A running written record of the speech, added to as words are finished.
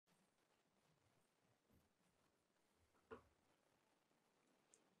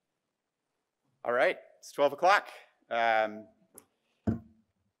All right, it's 12 o'clock.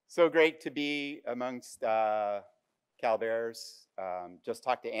 So great to be amongst Cal Bears. Just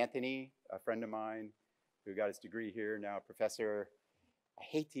talked to Anthony, a friend of mine who got his degree here, now a professor. I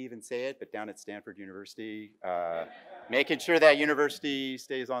hate to even say it, but down at Stanford University, making sure that university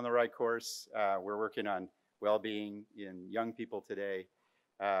stays on the right course. We're working on well-being in young people today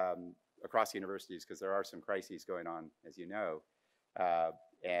across universities because there are some crises going on, as you know.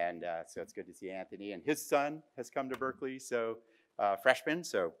 So it's good to see Anthony, and his son has come to Berkeley, so freshman,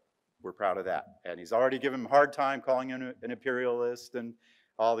 so we're proud of that. And he's already given him a hard time calling him an imperialist and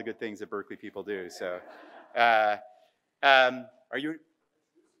all the good things that Berkeley people do. So are you,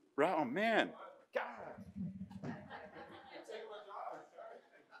 oh man, God.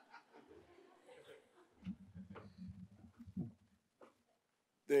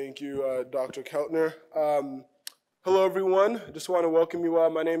 Thank you, Dr. Keltner. Hello, everyone. I just want to welcome you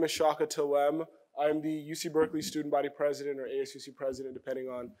all. My name is Shaka Tilem. I'm the UC Berkeley Student Body President or ASUC President, depending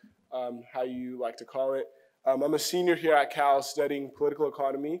on how you like to call it. I'm a senior here at Cal studying political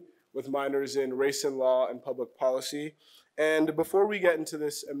economy with minors in race and law and public policy. And before we get into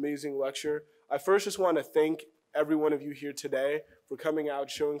this amazing lecture, I first just want to thank every one of you here today for coming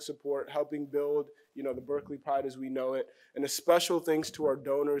out, showing support, helping build the Berkeley Pride as we know it. And a special thanks to our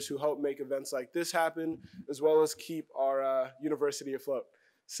donors who help make events like this happen, as well as keep our university afloat.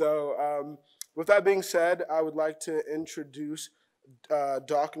 So with that being said, I would like to introduce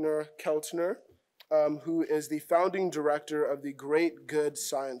Dacher Keltner, who is the founding director of the Great Good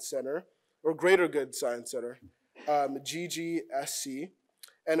Science Center, or Greater Good Science Center, GGSC,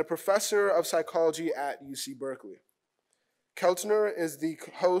 and a professor of psychology at UC Berkeley. Keltner is the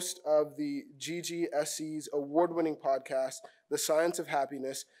host of the GGSC's award-winning podcast, The Science of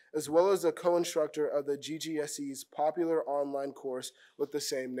Happiness, as well as the co-instructor of the GGSC's popular online course with the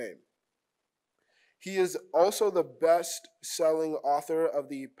same name. He is also the best-selling author of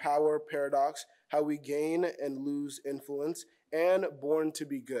The Power Paradox, How We Gain and Lose Influence, and Born to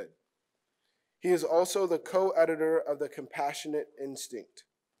Be Good. He is also the co-editor of The Compassionate Instinct.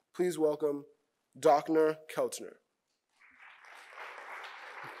 Please welcome Dacher Keltner.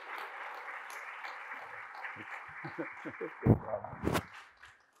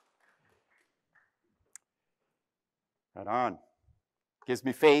 Right on. Gives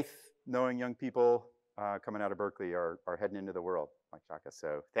me faith knowing young people coming out of Berkeley are heading into the world like Shaka.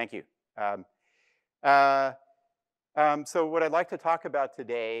 So thank you. So what I'd like to talk about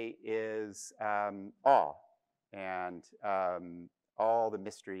today is awe and all the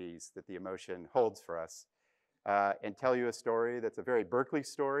mysteries that the emotion holds for us, and tell you a story that's a very Berkeley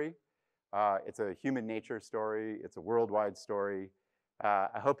story. It's a human nature story. It's a worldwide story.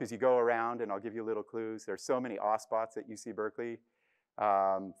 I hope as you go around, and I'll give you little clues, there's so many awe spots at UC Berkeley,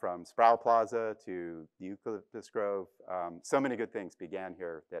 from Sproul Plaza to the Eucalyptus Grove. So many good things began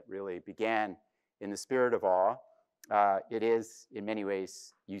here that really began in the spirit of awe. It is, in many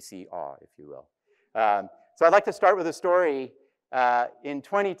ways, UC awe, if you will. So I'd like to start with a story. In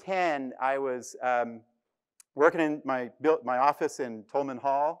 2010, I was working in my office in Tolman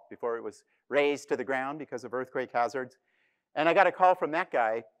Hall before it was razed to the ground because of earthquake hazards. And I got a call from that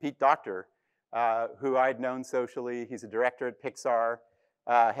guy, Pete Dacher, who I'd known socially. He's a director at Pixar,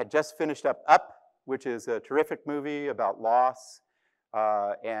 had just finished Up, which is a terrific movie about loss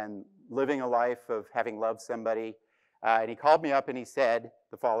and living a life of having loved somebody. And he called me up and he said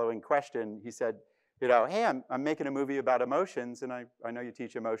the following question. He said, hey, I'm making a movie about emotions, and I know you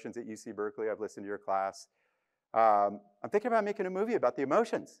teach emotions at UC Berkeley. I've listened to your class. I'm thinking about making a movie about the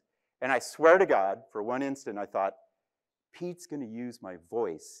emotions. And I swear to God, for one instant, I thought, Pete's going to use my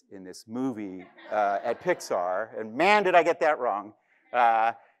voice in this movie at Pixar. And man, did I get that wrong.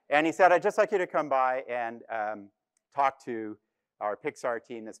 And he said, I'd just like you to come by and talk to our Pixar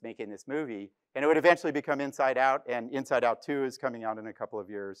team that's making this movie. And it would eventually become Inside Out. And Inside Out 2 is coming out in a couple of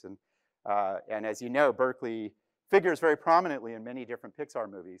years. And as you know, Berkeley figures very prominently in many different Pixar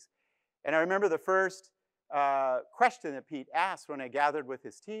movies. And I remember the first question that Pete asked when I gathered with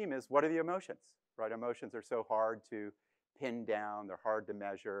his team is, what are the emotions? Right? Emotions are so hard to pin down. They're hard to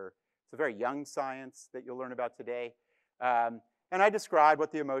measure. It's a very young science that you'll learn about today. And I described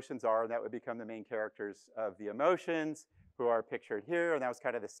what the emotions are, and that would become the main characters of the emotions, who are pictured here. And that was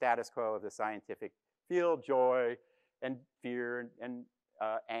kind of the status quo of the scientific field: joy and fear and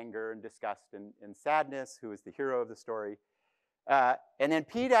anger and disgust and sadness, who is the hero of the story. And then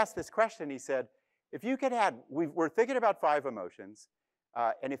Pete asked this question. He said, if you could add, we're thinking about 5 emotions,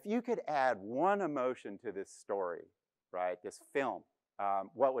 and if you could add one emotion to this story, right, this film,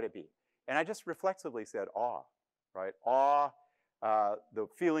 what would it be? And I just reflexively said awe, right? Awe the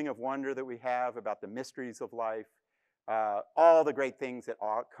feeling of wonder that we have about the mysteries of life, all the great things that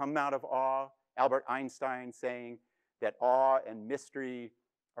come out of awe. Albert Einstein saying that awe and mystery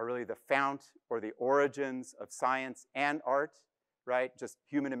are really the fount or the origins of science and art, right? Just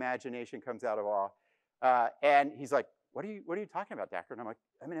human imagination comes out of awe. And he's like, what are you talking about, Dacher? And I'm like,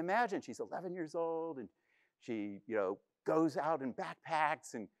 I mean, imagine she's 11 years old and she, goes out and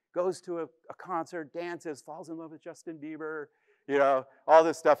backpacks and goes to a concert, dances, falls in love with Justin Bieber, all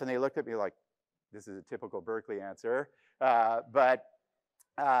this stuff. And they looked at me like, this is a typical Berkeley answer. But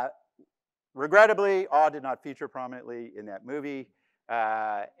regrettably, awe did not feature prominently in that movie.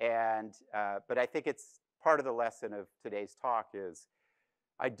 But I think it's part of the lesson of today's talk is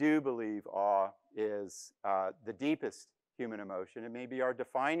I do believe awe is the deepest human emotion. It may be our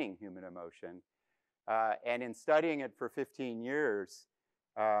defining human emotion. And in studying it for 15 years,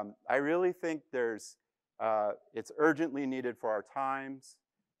 I really think it's urgently needed for our times.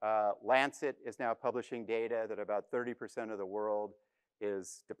 Lancet is now publishing data that about 30% of the world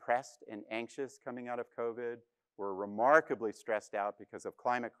is depressed and anxious coming out of COVID. We're remarkably stressed out because of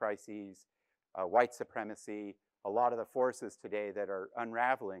climate crises, white supremacy, a lot of the forces today that are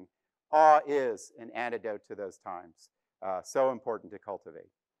unraveling. Awe is an antidote to those times, so important to cultivate.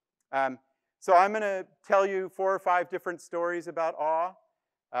 So I'm going to tell you 4 or 5 different stories about awe.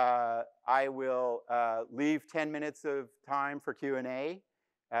 I will leave 10 minutes of time for Q&A.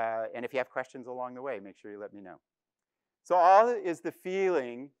 And if you have questions along the way, make sure you let me know. So awe is the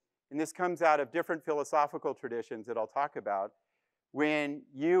feeling, and this comes out of different philosophical traditions that I'll talk about, when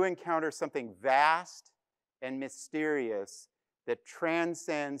you encounter something vast and mysterious that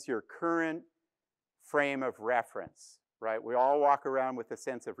transcends your current frame of reference, right? We all walk around with a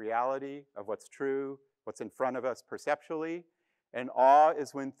sense of reality, of what's true, what's in front of us perceptually, and awe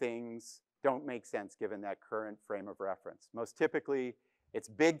is when things don't make sense given that current frame of reference. Most typically, it's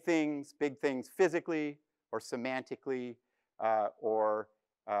big things physically or semantically or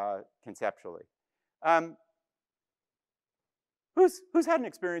conceptually. Who's had an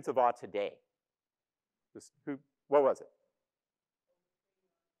experience of awe today? What was it?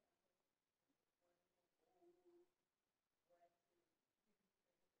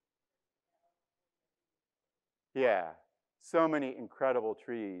 Yeah, so many incredible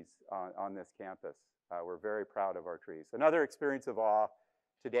trees on this campus. We're very proud of our trees. Another experience of awe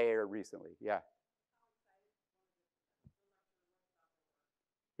today or recently, yeah.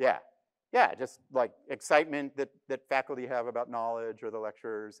 Yeah, just like excitement that faculty have about knowledge or the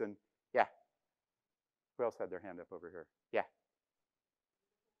lectures, and yeah. Who else had their hand up over here? Yeah.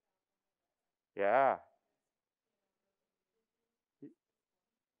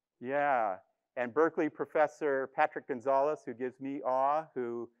 Yeah, and Berkeley professor Patrick Gonzalez, who gives me awe,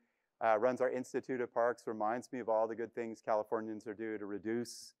 who runs our Institute of Parks, reminds me of all the good things Californians are doing to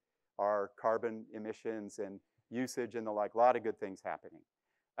reduce our carbon emissions and usage and the like. A lot of good things happening.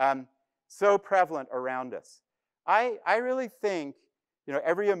 So prevalent around us. I really think,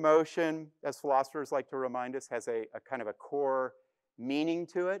 every emotion, as philosophers like to remind us, has a kind of a core meaning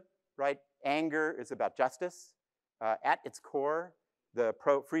to it, right? Anger is about justice. At its core, the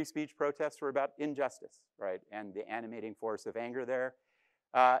free speech protests were about injustice, right? And the animating force of anger there.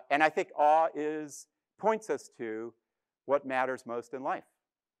 And I think awe points us to what matters most in life.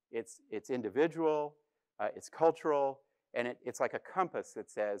 It's individual, it's cultural, and it's like a compass that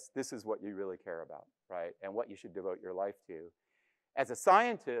says, this is what you really care about, right? And what you should devote your life to. As a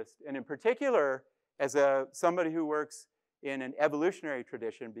scientist, and in particular, as somebody who works in an evolutionary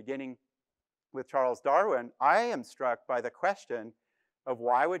tradition, beginning with Charles Darwin, I am struck by the question of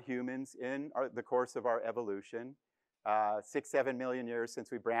why would humans, in the course of our evolution, 6-7 million years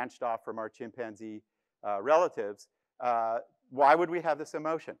since we branched off from our chimpanzee relatives, why would we have this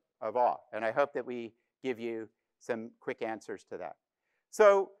emotion of awe? And I hope that we give you some quick answers to that.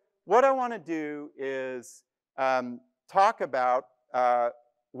 So what I want to do is talk about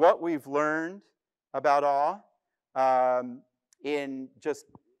what we've learned about awe in just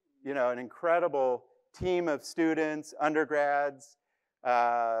an incredible team of students, undergrads,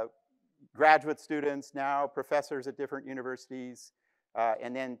 graduate students, now professors at different universities,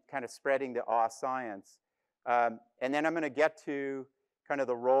 and then kind of spreading the awe science. And then I'm going to get to kind of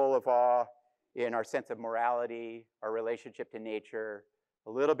the role of awe in our sense of morality, our relationship to nature,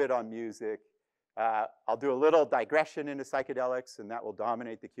 a little bit on music. I'll do a little digression into psychedelics, and that will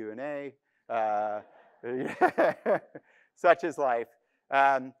dominate the Q&A. Such is life.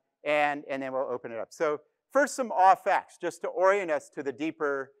 And then we'll open it up. So first, some awe facts, just to orient us to the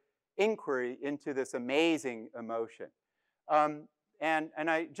deeper inquiry into this amazing emotion. And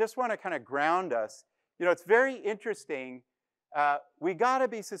I just want to kind of ground us. It's very interesting we gotta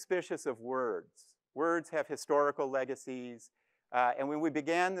be suspicious of words. Words have historical legacies. And when we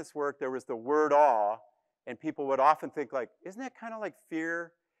began this work, there was the word awe, and people would often think like, isn't that kind of like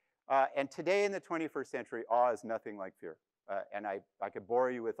fear? And today in the 21st century, awe is nothing like fear. And I could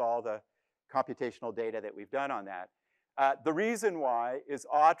bore you with all the computational data that we've done on that. The reason why is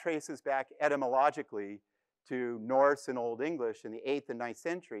awe traces back etymologically to Norse and Old English in the 8th and 9th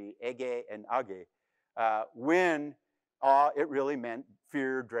century, ege and age, when awe, it really meant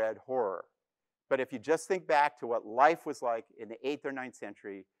fear, dread, horror. But if you just think back to what life was like in the 8th or 9th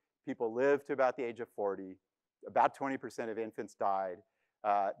century, people lived to about the age of 40, about 20% of infants died.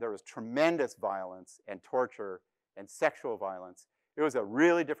 There was tremendous violence and torture and sexual violence. It was a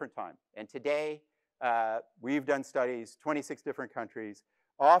really different time. And today, we've done studies, 26 different countries.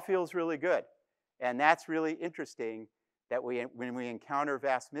 Awe feels really good. And that's really interesting that when we encounter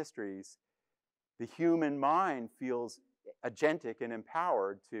vast mysteries, the human mind feels agentic and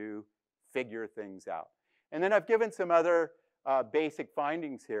empowered to figure things out. And then I've given some other basic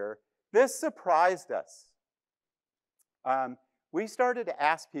findings here. This surprised us. We started to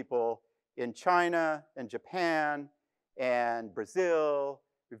ask people in China and Japan and Brazil.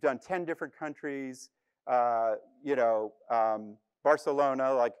 We've done 10 different countries.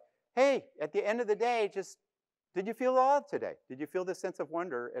 Barcelona, like, hey, at the end of the day, just, did you feel awe today? Did you feel this sense of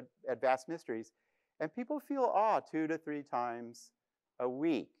wonder at vast mysteries? And people feel awe 2 to 3 times a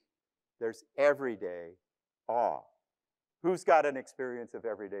week. There's everyday awe. Who's got an experience of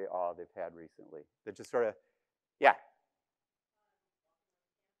everyday awe they've had recently? That just sort of, yeah.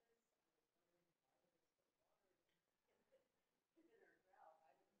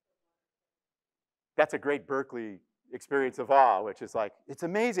 That's a great Berkeley experience of awe, which is like, it's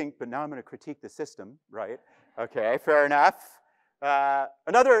amazing, but now I'm going to critique the system, right? Okay, fair enough.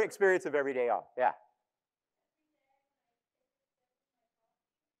 Another experience of everyday awe, yeah.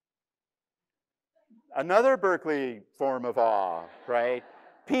 Another Berkeley form of awe, right?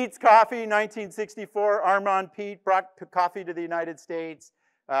 Peet's Coffee, 1964. Armand Peet brought coffee to the United States.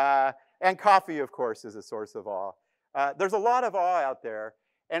 And coffee, of course, is a source of awe. There's a lot of awe out there.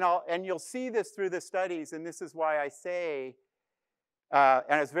 And you'll see this through the studies. And this is why I say, and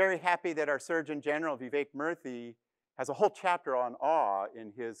I was very happy that our Surgeon General, Vivek Murthy, has a whole chapter on awe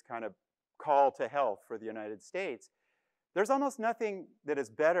in his kind of call to health for the United States. There's almost nothing that is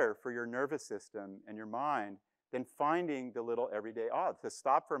better for your nervous system and your mind than finding the little everyday awe, to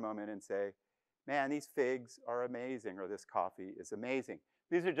stop for a moment and say, man, these figs are amazing, or this coffee is amazing.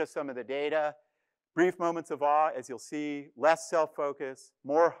 These are just some of the data. Brief moments of awe, as you'll see, less self-focused,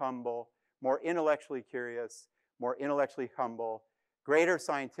 more humble, more intellectually curious, more intellectually humble, greater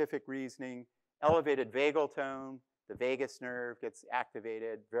scientific reasoning, elevated vagal tone, the vagus nerve gets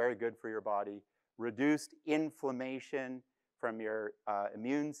activated, very good for your body. Reduced inflammation from your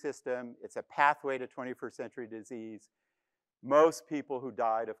immune system. It's a pathway to 21st century disease. Most people who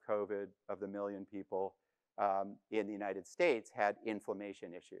died of COVID, of the 1 million people in the United States, had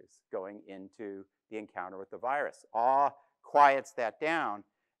inflammation issues going into the encounter with the virus. Awe quiets that down,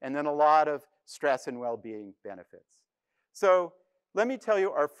 and then a lot of stress and well-being benefits. So let me tell you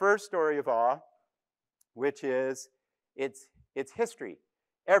our first story of awe, which is its history.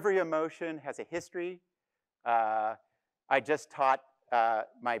 Every emotion has a history. I just taught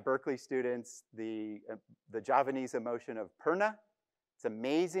my Berkeley students the Javanese emotion of purna. It's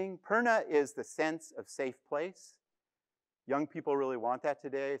amazing. Purna is the sense of safe place. Young people really want that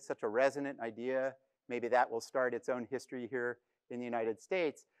today. It's such a resonant idea. Maybe that will start its own history here in the United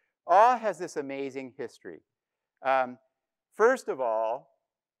States. Awe has this amazing history. First of all,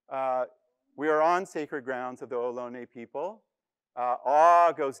 we are on sacred grounds of the Ohlone people.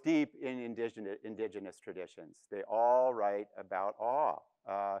 Awe goes deep in indigenous traditions. They all write about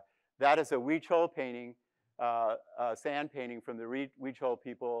awe. That is a Huichol painting, a sand painting from the Huichol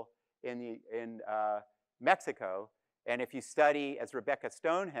people in Mexico. And if you study, as Rebecca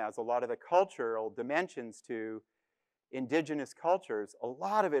Stone has, a lot of the cultural dimensions to indigenous cultures, a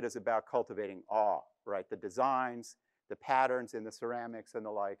lot of it is about cultivating awe, right? The designs, the patterns in the ceramics and the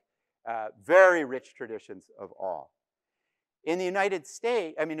like. Very rich traditions of awe. In the United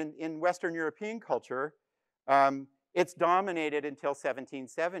States, I mean, in Western European culture, it's dominated until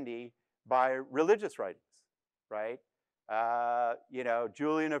 1770 by religious writings, right?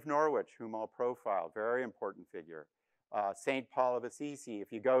 Julian of Norwich, whom I'll profile, very important figure. Saint Paul of Assisi.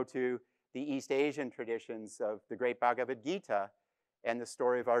 If you go to the East Asian traditions of the great Bhagavad Gita and the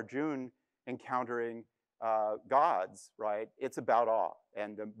story of Arjuna encountering gods, right? It's about awe.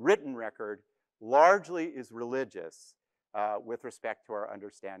 And the written record largely is religious with respect to our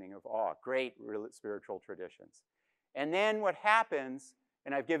understanding of awe. Great spiritual traditions. And then what happens,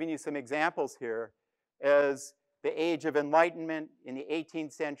 and I've given you some examples here, is the Age of Enlightenment in the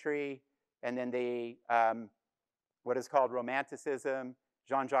 18th century, and then the what is called Romanticism,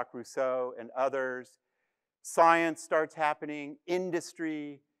 Jean-Jacques Rousseau and others. Science starts happening,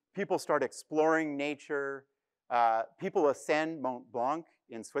 industry, people start exploring nature. People ascend Mont Blanc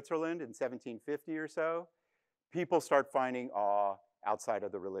in Switzerland in 1750 or so. People start finding awe outside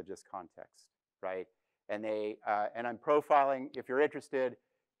of the religious context, right? And and I'm profiling, if you're interested,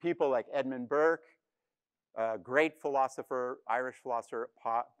 people like Edmund Burke, a great philosopher, Irish philosopher.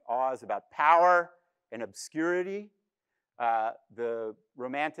 Awe is about power and obscurity. The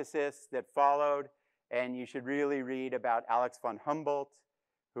Romanticists that followed, and you should really read about Alex von Humboldt,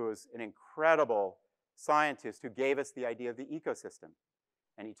 who was an incredible scientist who gave us the idea of the ecosystem.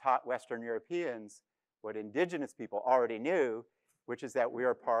 And he taught Western Europeans what indigenous people already knew, which is that we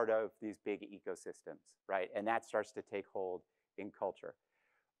are part of these big ecosystems, right? And that starts to take hold in culture.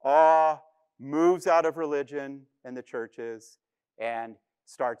 Awe moves out of religion and the churches and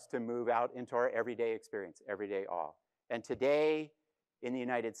starts to move out into our everyday experience, everyday awe. And today in the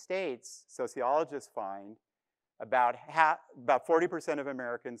United States, sociologists find about 40% of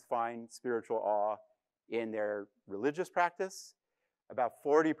Americans find spiritual awe in their religious practice. About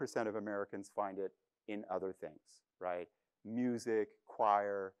 40% of Americans find it in other things, right? Music,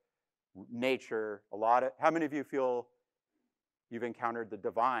 choir, nature, how many of you feel you've encountered the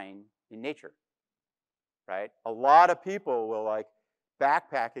divine in nature, right? A lot of people will like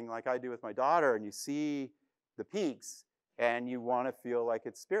backpacking like I do with my daughter, and you see the peaks and you want to feel like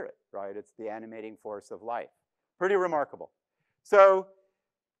it's spirit, right? It's the animating force of life. Pretty remarkable. So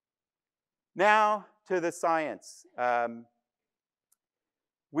now to the science.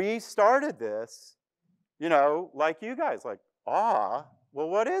 We started this, you know, like you guys, like awe. Well,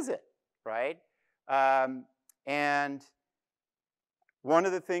 what is it, right? And one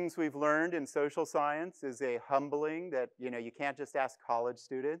of the things we've learned in social science is a humbling that, you know, you can't just ask college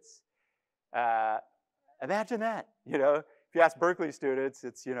students. Imagine that, you know, if you ask Berkeley students,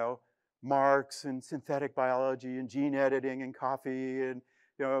 it's, you know, Marx and synthetic biology and gene editing and coffee and,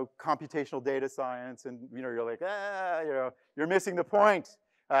 you know, computational data science, and, you know, you're like, you know, you're missing the point.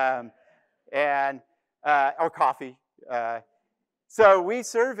 Or coffee. So we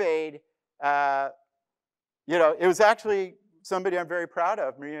surveyed, you know, it was actually somebody I'm very proud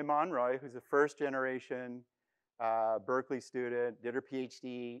of, Maria Monroy, who's a first generation Berkeley student, did her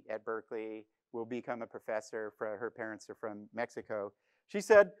PhD at Berkeley, will become a professor. Her parents are from Mexico. She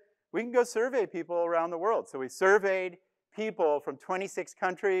said, we can go survey people around the world. So we surveyed people from 26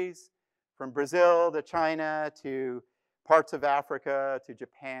 countries, from Brazil to China to parts of Africa to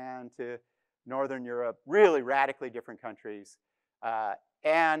Japan to Northern Europe, really radically different countries,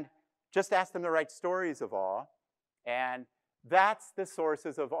 and just asked them to write stories of awe. And that's the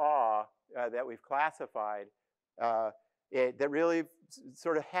sources of awe that we've classified that really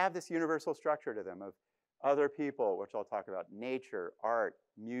sort of have this universal structure to them of other people, which I'll talk about, nature, art,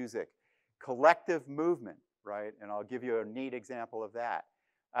 music, collective movement, right? And I'll give you a neat example of that.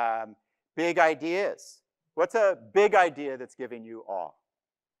 Big ideas. What's a big idea that's giving you awe?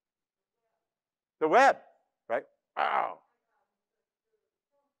 The web, right? Wow.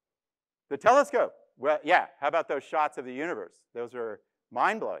 The telescope. Well, yeah, how about those shots of the universe? Those are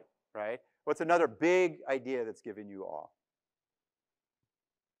mind-blowing, right? What's another big idea that's giving you awe?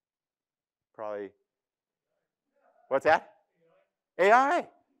 Probably, what's that? AI.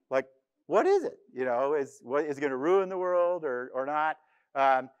 Like, what is it? You know, is it going to ruin the world or not?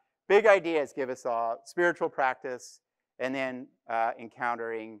 Big ideas give us awe, spiritual practice, and then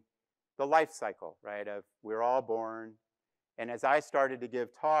encountering the life cycle, right, of we're all born. And as I started to give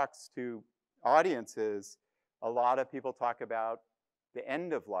talks to audiences, a lot of people talk about the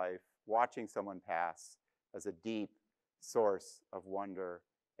end of life, watching someone pass, as a deep source of wonder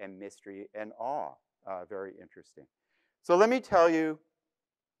and mystery and awe. Very interesting. So let me tell you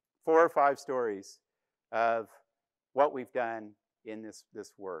 4 or 5 stories of what we've done in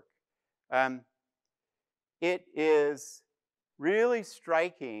this work. It is really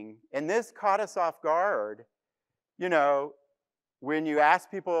striking, and this caught us off guard. You know, when you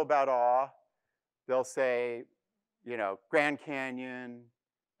ask people about awe, they'll say, you know, Grand Canyon,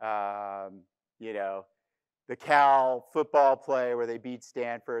 you know, the Cal football play where they beat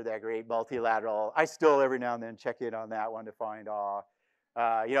Stanford, that great multilateral. I still every now and then check in on that one to find awe.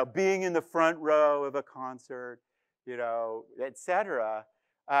 You know, being in the front row of a concert, you know, et cetera.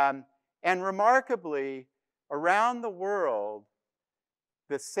 And remarkably, around the world,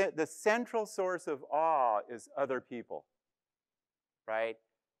 the central source of awe is other people, right?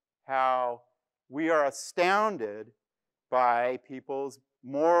 How we are astounded by people's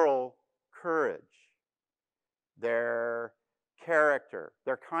moral courage, their character,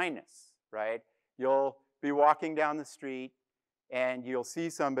 their kindness, right? You'll be walking down the street and you'll see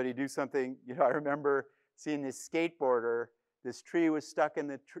somebody do something. You know, I remember seeing this skateboarder. This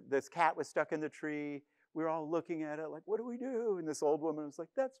this cat was stuck in the tree. We were all looking at it like, what do we do? And this old woman was like,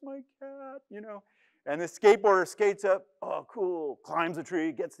 that's my cat, you know. And the skateboarder skates up, oh, cool, climbs a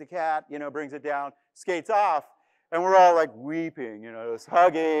tree, gets the cat, you know, brings it down, skates off. And we're all like weeping, you know, just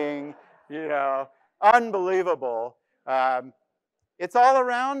hugging, you know, unbelievable. It's all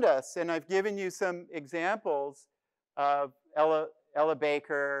around us. And I've given you some examples of Ella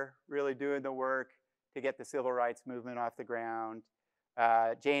Baker really doing the work to get the civil rights movement off the ground.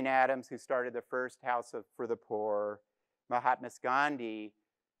 Jane Addams, who started the first house for the poor. Mahatma Gandhi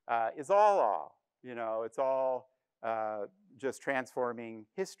is all, you know, it's all just transforming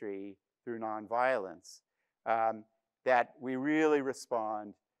history through nonviolence. That we really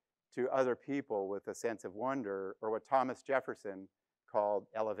respond to other people with a sense of wonder, or what Thomas Jefferson called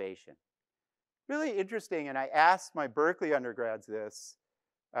elevation. Really interesting, and I asked my Berkeley undergrads this,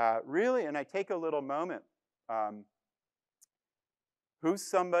 really, and I take a little moment. Who's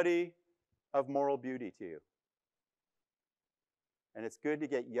somebody of moral beauty to you? And it's good to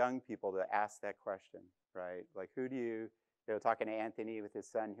get young people to ask that question, right? Like, who do you know, talking to Anthony with his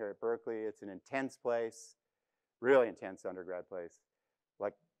son here at Berkeley, it's an intense place, really intense undergrad place.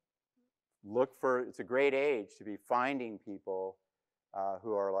 Like, it's a great age to be finding people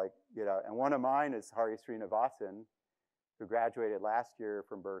who are like, you know, and one of mine is Hari Srinivasan, who graduated last year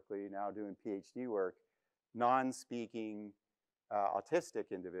from Berkeley, now doing PhD work, non-speaking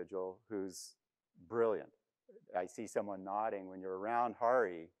autistic individual who's brilliant. I see someone nodding when you're around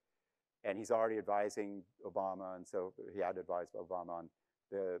Hari, and he's already advising Obama, and so he had advised Obama on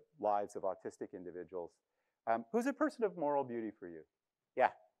the lives of autistic individuals. Who's a person of moral beauty for you? Yeah.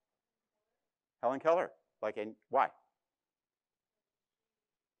 Helen Keller. Like, and why?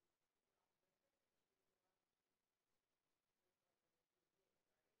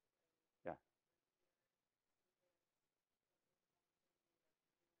 Yeah.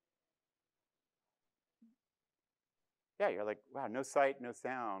 Yeah, you're like, wow, no sight, no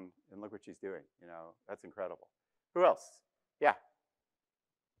sound, and look what she's doing. You know, that's incredible. Who else? Yeah.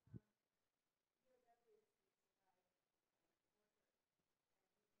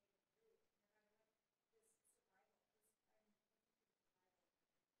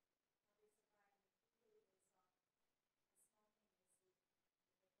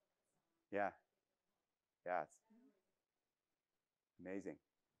 Yeah. Yeah, it's amazing.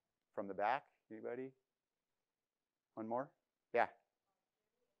 From the back, anybody? One more? Yeah.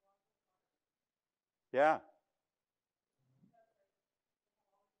 Yeah.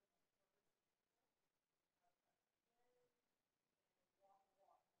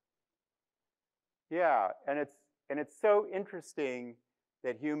 Yeah, and it's so interesting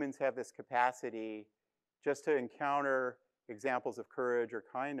that humans have this capacity just to encounter examples of courage or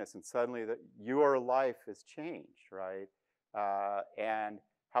kindness, and suddenly that your life has changed, right? And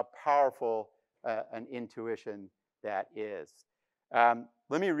how powerful an intuition that is.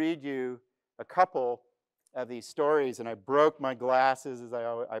 Let me read you a couple of these stories, and I broke my glasses as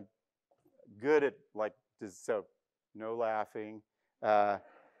I'm good at like this, so no laughing.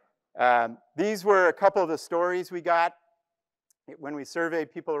 These were a couple of the stories we got when we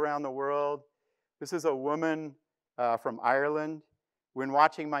surveyed people around the world. This is a woman from Ireland. When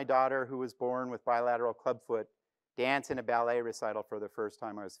watching my daughter, who was born with bilateral clubfoot, dance in a ballet recital for the first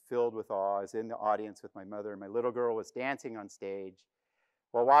time, I was filled with awe. I was in the audience with my mother, and my little girl was dancing on stage.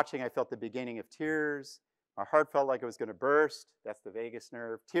 While watching, I felt the beginning of tears. My heart felt like it was going to burst. That's the vagus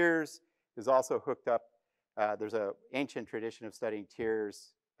nerve. Tears is also hooked up. There's an ancient tradition of studying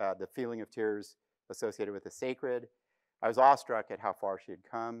tears, the feeling of tears associated with the sacred. I was awestruck at how far she had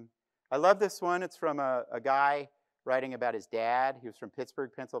come. I love this one. It's from a guy writing about his dad. He was from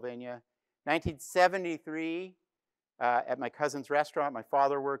Pittsburgh, Pennsylvania. 1973, at my cousin's restaurant. My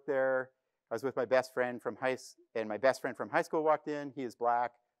father worked there. I was with my best friend from and my best friend from high school walked in. He is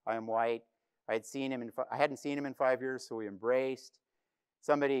black. I am white. I hadn't seen him in 5 years, so we embraced.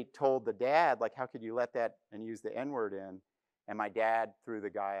 Somebody told the dad, like, how could you let that and use the N-word in? And my dad threw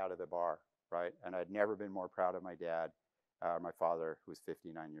the guy out of the bar, right? And I'd never been more proud of my dad, my father, who was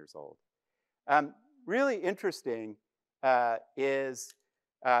 59 years old. Really interesting is,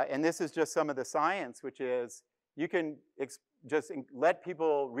 and this is just some of the science, which is you can just let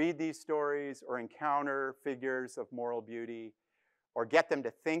people read these stories or encounter figures of moral beauty or get them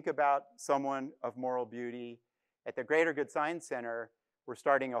to think about someone of moral beauty. At the Greater Good Science Center, we're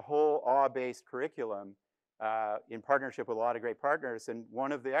starting a whole awe-based curriculum in partnership with a lot of great partners. And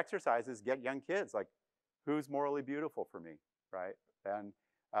one of the exercises, get young kids, like, who's morally beautiful for me, right? And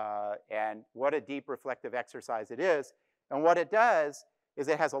what a deep reflective exercise it is. And what it does is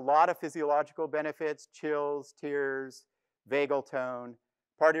it has a lot of physiological benefits: chills, tears, vagal tone,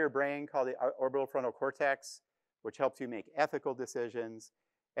 part of your brain called the orbital frontal cortex, which helps you make ethical decisions.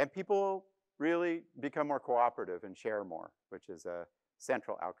 And people really become more cooperative and share more, which is a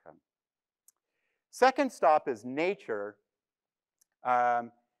central outcome. Second stop is nature.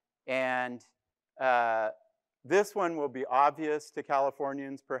 This one will be obvious to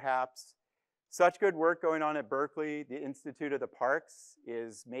Californians, perhaps. Such good work going on at Berkeley. The Institute of the Parks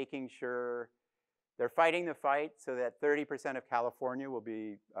is making sure they're fighting the fight so that 30% of California will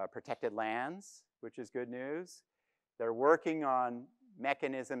be protected lands, which is good news. They're working on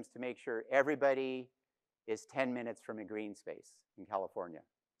mechanisms to make sure everybody is 10 minutes from a green space in California.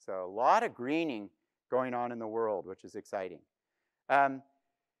 So a lot of greening going on in the world, which is exciting. The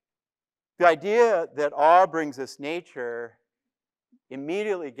idea that awe brings us nature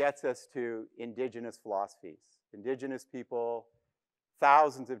immediately gets us to indigenous philosophies. Indigenous people,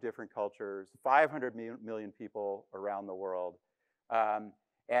 thousands of different cultures, 500 million people around the world.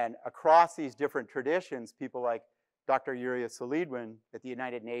 And across these different traditions, people like Dr. Uriah Solidwin at the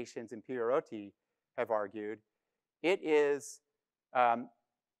United Nations and Peter Oti have argued, it is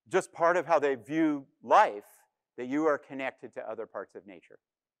just part of how they view life that you are connected to other parts of nature,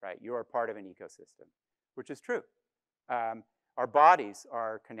 right? You are part of an ecosystem, which is true. Our bodies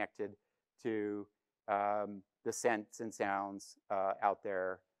are connected to the scents and sounds out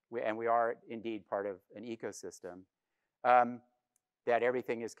there, and we are indeed part of an ecosystem. That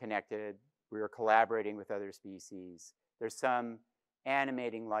everything is connected. We are collaborating with other species. There's some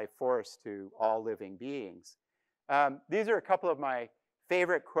animating life force to all living beings. These are a couple of my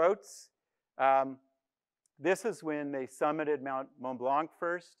favorite quotes. This is when they summited Mont Blanc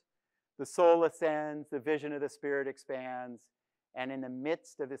first. The soul ascends, the vision of the spirit expands, and in the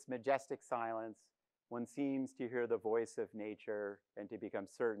midst of this majestic silence, one seems to hear the voice of nature and to become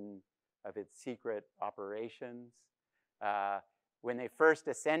certain of its secret operations. When they first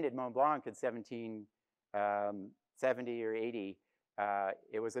ascended Mont Blanc in 1770 or 80,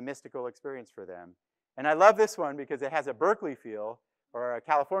 it was a mystical experience for them. And I love this one because it has a Berkeley feel, or a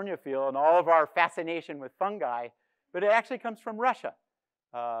California feel, and all of our fascination with fungi, but it actually comes from Russia.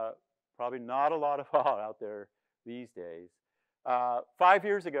 Probably not a lot of awe out there these days. 5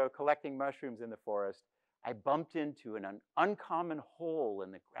 years ago, collecting mushrooms in the forest, I bumped into an uncommon hole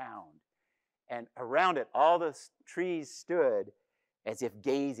in the ground. And around it, all the trees stood as if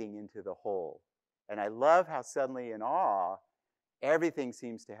gazing into the hole. And I love how suddenly in awe, everything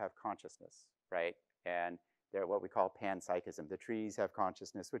seems to have consciousness, right? And they're what we call panpsychism. The trees have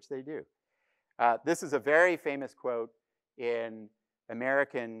consciousness, which they do. This is a very famous quote in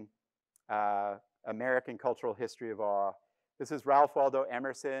American cultural history of awe. This is Ralph Waldo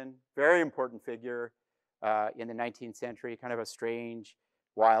Emerson, very important figure in the 19th century, kind of a strange,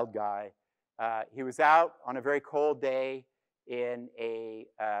 wild guy. He was out on a very cold day in a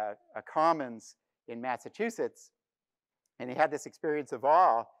commons in Massachusetts, and he had this experience of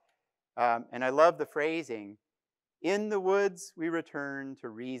awe. And I love the phrasing, "In the woods we return to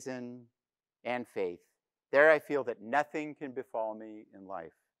reason and faith. There I feel that nothing can befall me in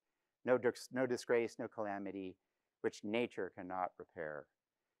life. No disgrace, no calamity, which nature cannot repair.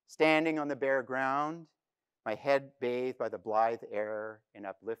 Standing on the bare ground, my head bathed by the blithe air and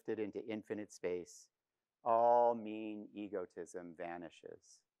uplifted into infinite space, all mean egotism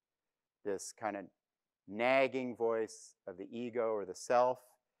vanishes." This kind of nagging voice of the ego or the self,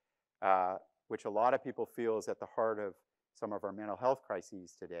 which a lot of people feel is at the heart of some of our mental health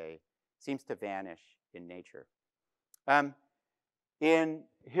crises today, seems to vanish in nature. In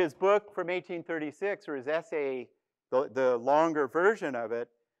his book from 1836, or his essay, the longer version of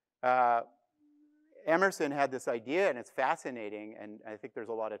it, Emerson had this idea, and it's fascinating, and I think there's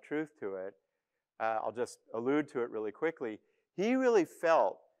a lot of truth to it. I'll just allude to it really quickly. He really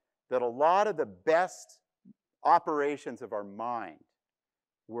felt that a lot of the best operations of our mind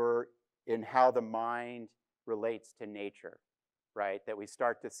were in how the mind relates to nature, right? That we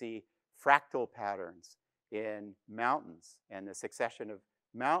start to see fractal patterns in mountains and the succession of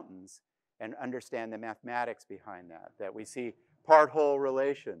mountains and understand the mathematics behind that, that we see part-whole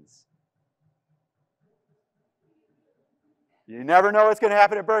relations. You never know what's going to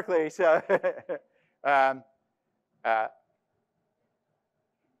happen at Berkeley, so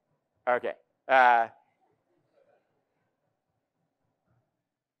okay.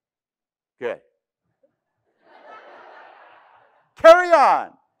 Good. Carry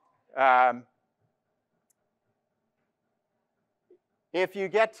on. if you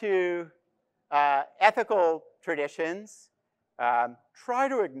get to ethical traditions, try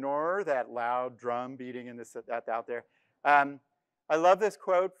to ignore that loud drum beating in this out there. I love this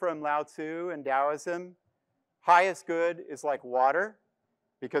quote from Lao Tzu in Taoism. Highest good is like water,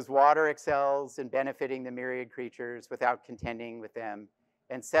 because water excels in benefiting the myriad creatures without contending with them,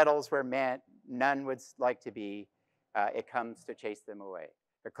 and settles where none would like to be. It comes to chase them away.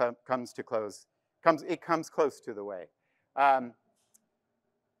 It comes close to the way. A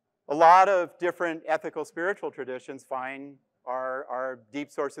lot of different ethical spiritual traditions find are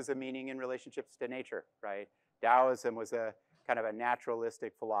deep sources of meaning in relationships to nature, right? Taoism was a kind of a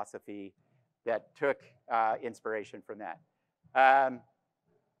naturalistic philosophy that took inspiration from that. I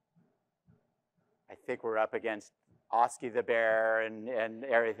think we're up against Oski the bear and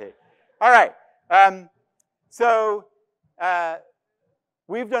everything. All right,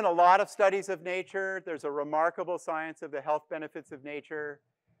 we've done a lot of studies of nature. There's a remarkable science of the health benefits of nature.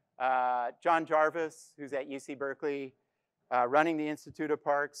 John Jarvis, who's at UC Berkeley, running the Institute of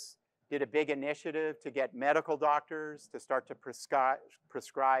Parks, did a big initiative to get medical doctors to start to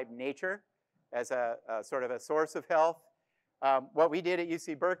prescribe nature as a sort of a source of health. What we did at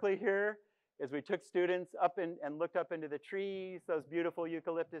UC Berkeley here is we took students up and looked up into the trees, those beautiful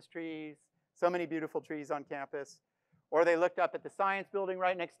eucalyptus trees, so many beautiful trees on campus. Or they looked up at the science building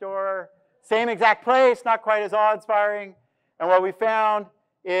right next door, same exact place, not quite as awe-inspiring. And what we found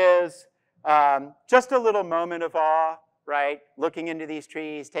is just a little moment of awe, right? Looking into these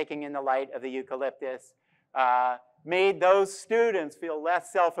trees, taking in the light of the eucalyptus, made those students feel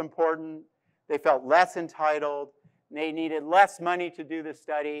less self-important. They felt less entitled. They needed less money to do the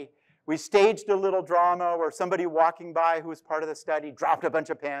study. We staged a little drama where somebody walking by who was part of the study dropped a bunch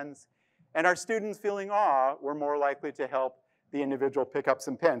of pens. And our students feeling awe were more likely to help the individual pick up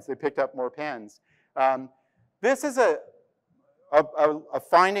some pens. They picked up more pens. This is a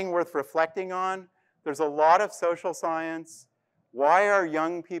finding worth reflecting on. There's a lot of social science. Why are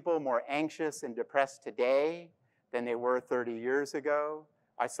young people more anxious and depressed today than they were 30 years ago?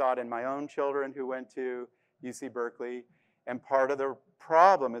 I saw it in my own children who went to UC Berkeley. And part of the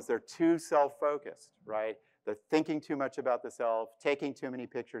problem is they're too self-focused, right? They're thinking too much about the self, taking too many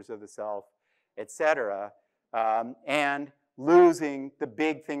pictures of the self, et cetera, and losing the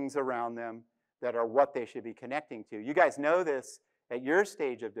big things around them that are what they should be connecting to. You guys know this at your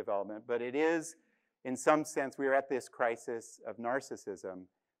stage of development, but it is, in some sense, we're at this crisis of narcissism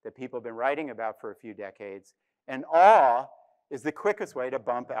that people have been writing about for a few decades, and awe is the quickest way to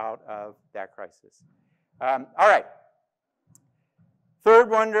bump out of that crisis. All right.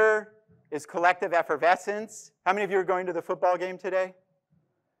 Third wonder is collective effervescence. How many of you are going to the football game today?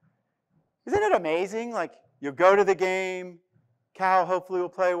 Isn't it amazing? Like, you go to the game, Cal hopefully will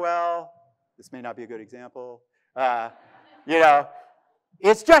play well. This may not be a good example. You know,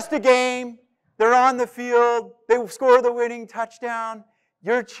 it's just a game. They're on the field. They score the winning touchdown.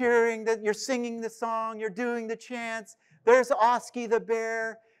 You're cheering, you're singing the song, you're doing the chants. There's Oski the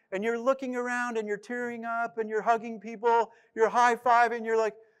bear. And you're looking around and you're tearing up and you're hugging people, you're high-fiving, you're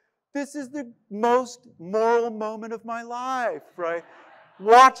like, this is the most moral moment of my life, right?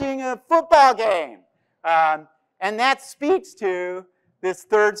 Watching a football game. And that speaks to this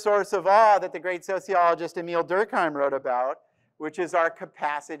third source of awe that the great sociologist Emil Durkheim wrote about, which is our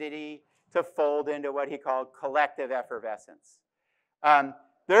capacity to fold into what he called collective effervescence.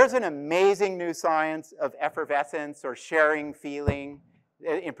 There's an amazing new science of effervescence or sharing feeling,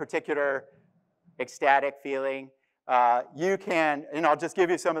 in particular, ecstatic feeling. You can, and I'll just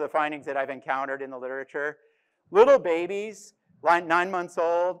give you some of the findings that I've encountered in the literature. Little babies, 9 months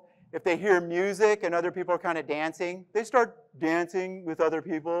old, if they hear music and other people are kind of dancing, they start dancing with other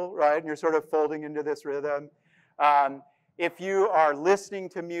people, right? And you're sort of folding into this rhythm. If you are listening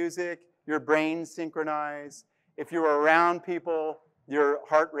to music, your brains synchronize. If you're around people, your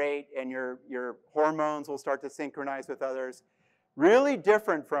heart rate and your hormones will start to synchronize with others. Really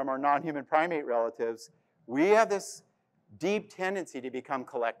different from our non-human primate relatives, we have this deep tendency to become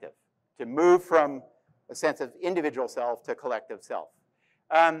collective, to move from a sense of individual self to collective self.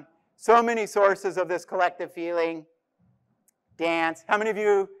 So many sources of this collective feeling. Dance. How many of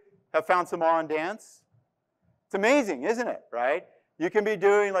you have found some awe in dance? It's amazing, isn't it, right? You can be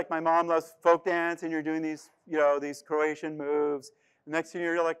doing, like my mom loves folk dance, and you're doing these, these Croatian moves. The next thing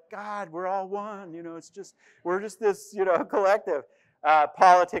you're like, God, we're all one. We're just this, collective.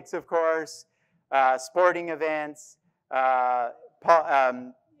 Politics, of course, sporting events,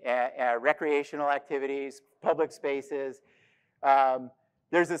 recreational activities, public spaces.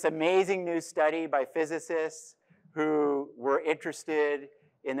 There's this amazing new study by physicists who were interested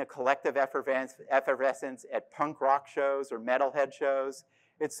in the collective effervescence at punk rock shows or metalhead shows.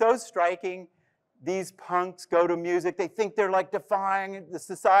 It's so striking. These punks go to music, they think they're like defying the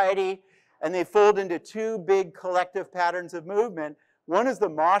society, and they fold into two big collective patterns of movement. One is the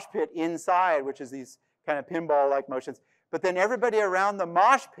mosh pit inside, which is these kind of pinball-like motions. But then everybody around the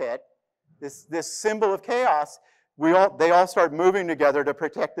mosh pit, this symbol of chaos, they all start moving together to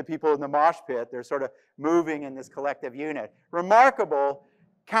protect the people in the mosh pit. They're sort of moving in this collective unit. Remarkable,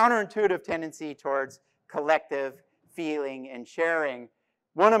 counterintuitive tendency towards collective feeling and sharing.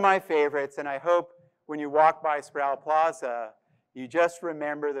 One of my favorites, and I hope when you walk by Sproul Plaza, you just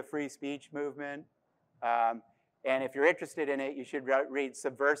remember the free speech movement. And if you're interested in it, you should read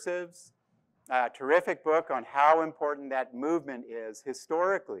Subversives, a terrific book on how important that movement is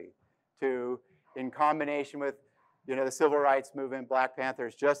historically in combination with the civil rights movement, Black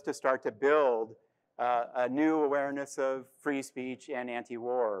Panthers, just to start to build a new awareness of free speech and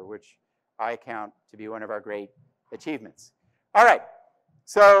anti-war, which I count to be one of our great achievements. All right,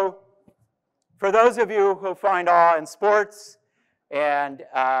 so for those of you who find awe in sports, and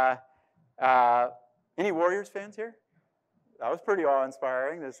any Warriors fans here? That was pretty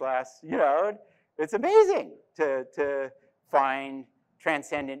awe-inspiring this last, it's amazing to find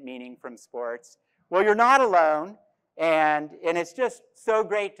transcendent meaning from sports. Well, you're not alone, and it's just so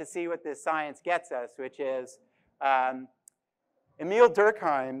great to see what this science gets us, which is Émile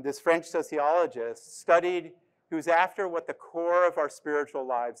Durkheim, this French sociologist, who's after what the core of our spiritual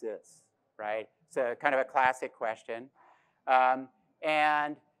lives is, right? It's a kind of a classic question.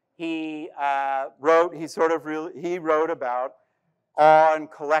 And he wrote about awe and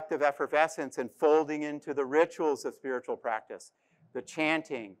collective effervescence and folding into the rituals of spiritual practice, the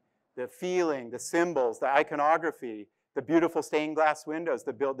chanting, the feeling, the symbols, the iconography, the beautiful stained glass windows,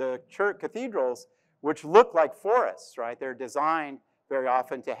 the church cathedrals, which look like forests, right? They're designed very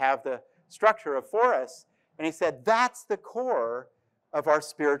often to have the structure of forests. And he said, that's the core of our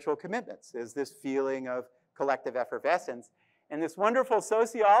spiritual commitments, is this feeling of collective effervescence. And this wonderful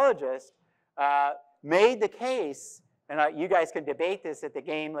sociologist made the case, and you guys can debate this at the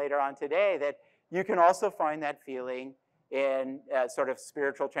game later on today, that you can also find that feeling in sort of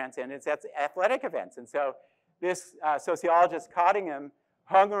spiritual transcendence at athletic events. And so this sociologist, Cottingham,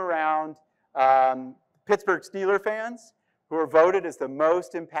 hung around Pittsburgh Steelers fans, who are voted as the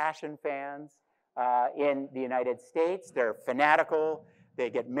most impassioned fans in the United States. They're fanatical. They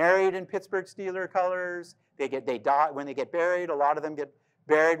get married in Pittsburgh Steelers colors. They die when they get buried. A lot of them get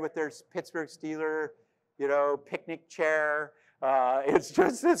buried with their Pittsburgh Steelers, picnic chair. It's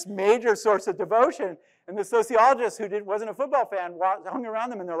just this major source of devotion. And the sociologist who wasn't a football fan hung around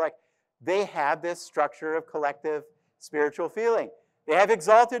them, and they're like, they have this structure of collective spiritual feeling. They have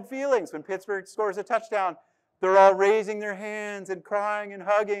exalted feelings. When Pittsburgh scores a touchdown, they're all raising their hands and crying and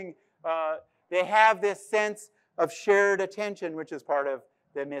hugging. They have this sense of shared attention, which is part of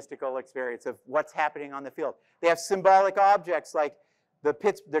the mystical experience of what's happening on the field. They have symbolic objects like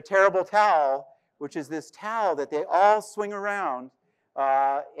the terrible towel, which is this towel that they all swing around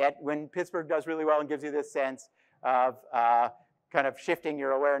when Pittsburgh does really well and gives you this sense of kind of shifting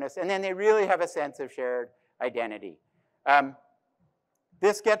your awareness. And then they really have a sense of shared identity.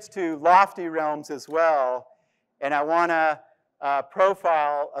 This gets to lofty realms as well. And I want to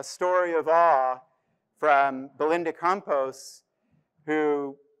profile a story of awe from Belinda Campos,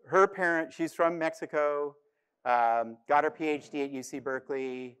 who she's from Mexico, got her PhD at UC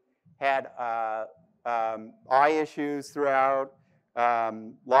Berkeley, had eye issues throughout,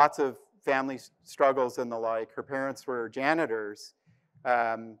 lots of family struggles and the like. Her parents were janitors,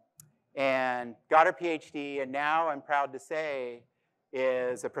 and got her PhD, and now I'm proud to say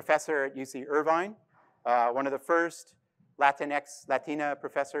is a professor at UC Irvine, one of the first Latina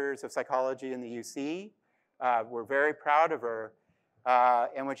professors of psychology in the UC. We're very proud of her.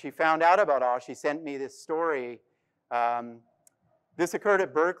 And when she found out about awe, she sent me this story. This occurred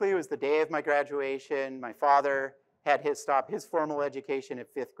at Berkeley. It was the day of my graduation. My father had stop his formal education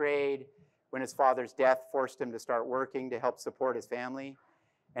at 5th grade when his father's death forced him to start working to help support his family.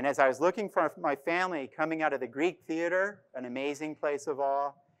 And as I was looking for my family coming out of the Greek theater, an amazing place of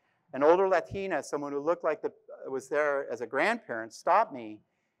awe, an older Latina, someone who looked like was there as a grandparent, stopped me.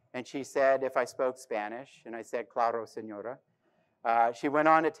 And she said if I spoke Spanish, and I said, claro, señora. She went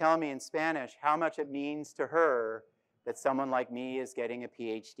on to tell me in Spanish how much it means to her that someone like me is getting a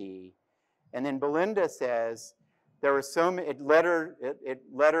PhD. And then Belinda says, there was it led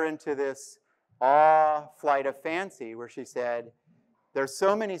her into this awe flight of fancy where she said, there's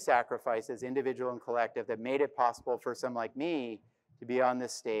so many sacrifices, individual and collective, that made it possible for someone like me to be on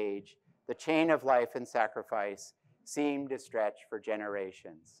this stage. The chain of life and sacrifice seem to stretch for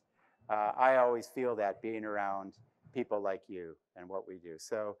generations. I always feel that being around people like you and what we do.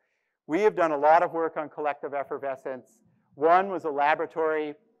 So we have done a lot of work on collective effervescence. One was a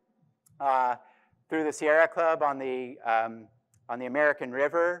laboratory through the Sierra Club on the American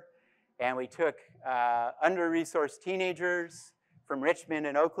River, and we took under-resourced teenagers from Richmond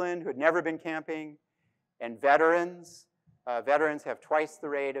and Oakland who had never been camping, and veterans. Veterans have twice the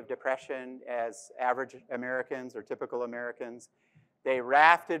rate of depression as average Americans or typical Americans. They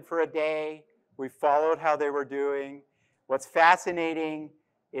rafted for a day. We followed how they were doing. What's fascinating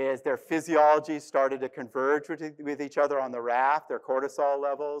is their physiology started to converge with each other on the raft, their cortisol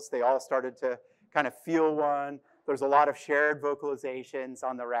levels. They all started to kind of feel one. There's a lot of shared vocalizations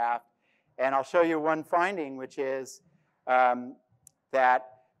on the raft. And I'll show you one finding, which is that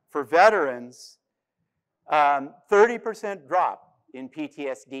for veterans, 30% drop in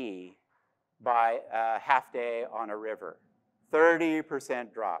PTSD by a half day on a river.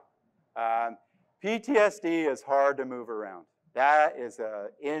 30% drop. PTSD is hard to move around. That is an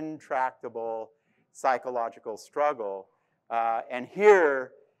intractable psychological struggle. And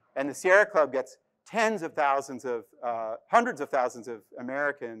the Sierra Club gets tens of thousands of, hundreds of thousands of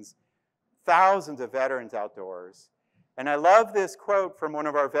Americans, thousands of veterans outdoors. And I love this quote from one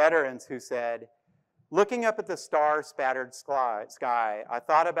of our veterans who said, "Looking up at the star-spattered sky, I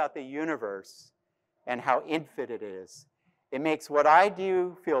thought about the universe and how infinite it is. It makes what I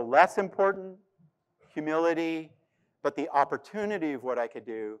do feel less important, humility, but the opportunity of what I could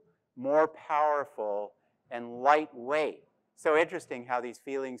do more powerful and lightweight." So interesting how these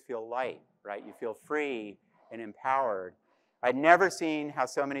feelings feel light, right? You feel free and empowered. I'd never seen how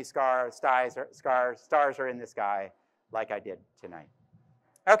so many stars are in the sky like I did tonight.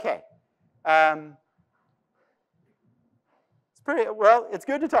 Okay. It's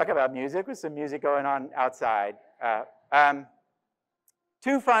good to talk about music with some music going on outside.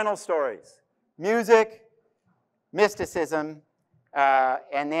 Two final stories: music, mysticism,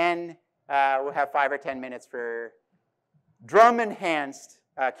 and then we'll have 5 or 10 minutes for drum-enhanced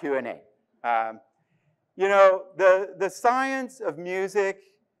Q&A. You know, the science of music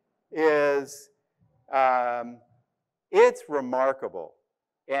is, it's remarkable.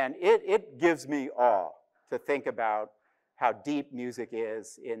 And it gives me awe to think about how deep music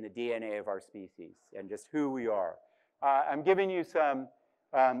is in the DNA of our species and just who we are. I'm giving you some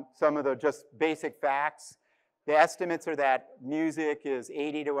of the just basic facts. The estimates are that music is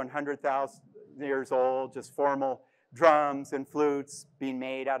 80 to 100,000 years old, just formal drums and flutes being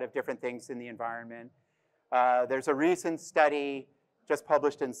made out of different things in the environment. There's a recent study just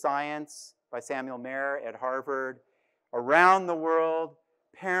published in Science by Samuel Mayer at Harvard. Around the world,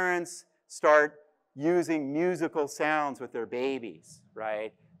 parents start using musical sounds with their babies,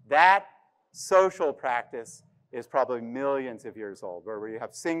 right? That social practice is probably millions of years old, where we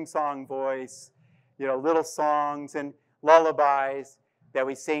have sing-song voice, you know, little songs and lullabies that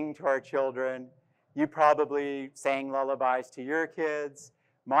we sing to our children. You probably sang lullabies to your kids.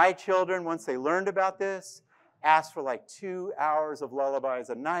 My children, once they learned about this, asked for like 2 hours of lullabies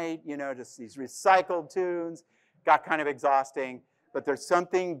a night, you know, just these recycled tunes. Got kind of exhausting, but there's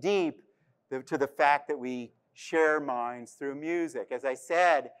something deep to the fact that we share minds through music. As I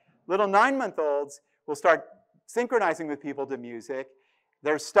said, little 9-month-olds will start synchronizing with people to music.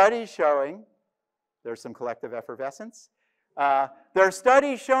 There's studies showing, there's some collective effervescence. There are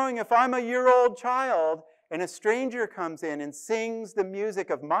studies showing if I'm a year-old child and a stranger comes in and sings the music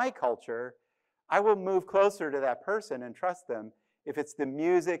of my culture, I will move closer to that person and trust them. If it's the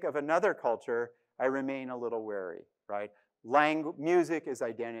music of another culture, I remain a little wary, right? Music is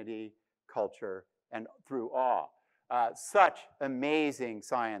identity, culture, and through awe. Such amazing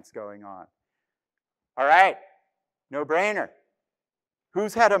science going on. All right, no-brainer.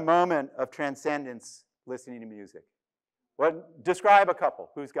 Who's had a moment of transcendence listening to music? Describe a couple.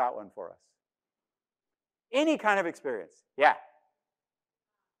 Who's got one for us? Any kind of experience. Yeah.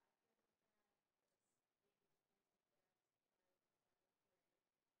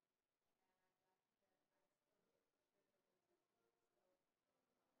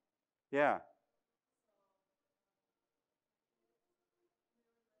 Yeah.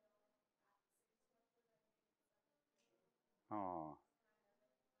 Oh.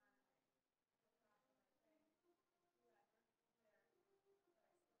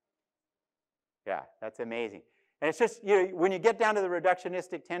 Yeah, that's amazing. And it's just, you know, when you get down to the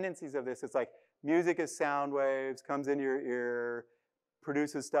reductionistic tendencies of this, it's like music is sound waves, comes into your ear,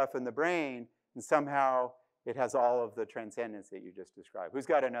 produces stuff in the brain, and somehow it has all of the transcendence that you just described. Who's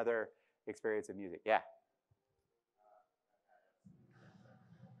got another experience of music? Yeah.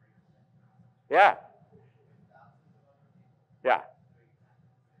 Yeah. Yeah.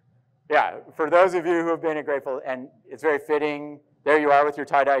 Yeah, for those of you who have been at Grateful, and it's very fitting, there you are with your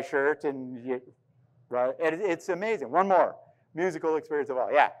tie-dye shirt, and you, right? It's amazing. One more, musical experience of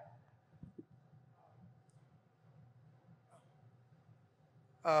all, yeah.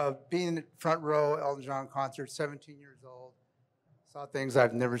 Being in the front row, Elton John concert, 17 years old, saw things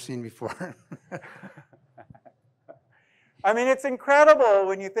I've never seen before. I mean, it's incredible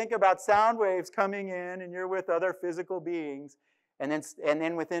when you think about sound waves coming in and you're with other physical beings, and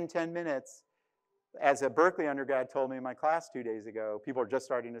then within 10 minutes, as a Berkeley undergrad told me in my class 2 days ago, people are just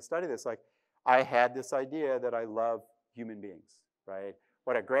starting to study this, like, I had this idea that I love human beings, right?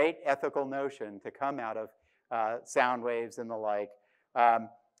 What a great ethical notion to come out of sound waves and the like.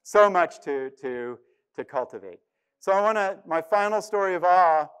 So much to cultivate. So my final story of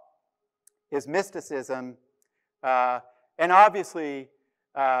awe is mysticism. And obviously,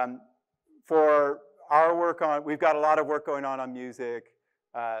 for our work we've got a lot of work going on music.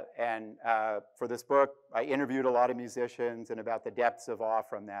 And for this book, I interviewed a lot of musicians and about the depths of awe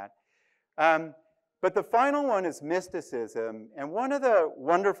from that. But the final one is mysticism. And one of the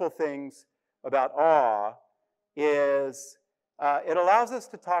wonderful things about awe is it allows us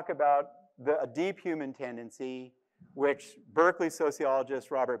to talk about a deep human tendency, which Berkeley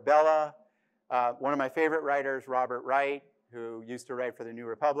sociologist Robert Bellah, one of my favorite writers, Robert Wright, who used to write for the New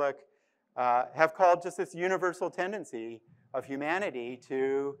Republic, have called just this universal tendency of humanity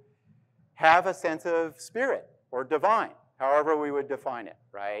to have a sense of spirit or divine, however we would define it,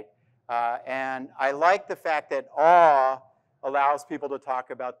 right? And I like the fact that awe allows people to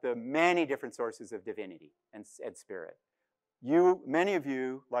talk about the many different sources of divinity and spirit. Many of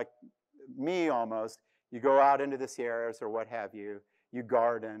you, like me almost, you go out into the Sierras or what have you, you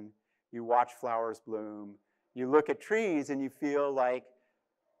garden, you watch flowers bloom, you look at trees and you feel like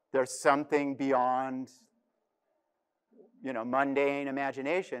there's something beyond, you know, mundane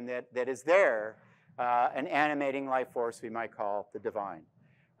imagination that is there, an animating life force we might call the divine.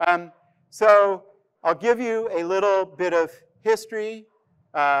 So I'll give you a little bit of history,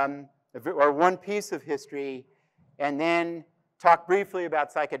 or one piece of history, and then talk briefly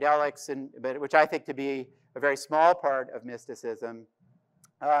about psychedelics, which I think to be a very small part of mysticism.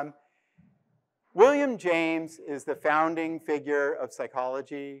 William James is the founding figure of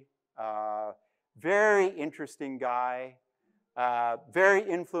psychology, very interesting guy, very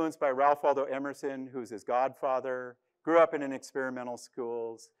influenced by Ralph Waldo Emerson, who's his godfather, grew up in an experimental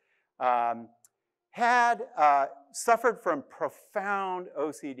schools, suffered from profound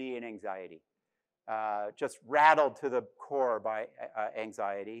OCD and anxiety, just rattled to the core by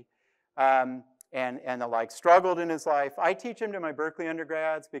anxiety, and the like, struggled in his life. I teach him to my Berkeley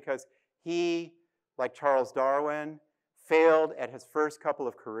undergrads because he, like Charles Darwin, failed at his first couple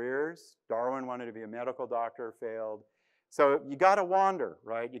of careers. Darwin wanted to be a medical doctor, failed. So you got to wander,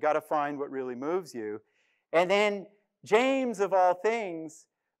 right? You got to find what really moves you. And then James, of all things,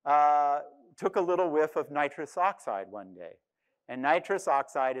 took a little whiff of nitrous oxide one day. And nitrous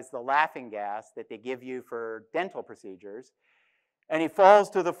oxide is the laughing gas that they give you for dental procedures. And he falls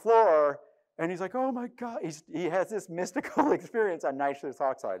to the floor, and he's like, oh my God. He has this mystical experience on nitrous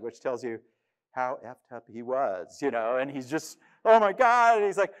oxide, which tells you how effed up he was, you know, and he's just, oh my God. And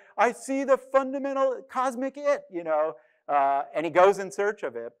he's like, I see the fundamental cosmic it, you know, and he goes in search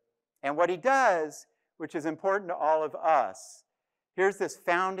of it. And what he does, which is important to all of us, here's this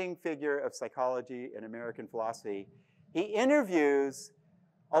founding figure of psychology and American philosophy. He interviews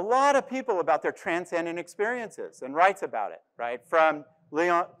a lot of people about their transcendent experiences and writes about it, right? From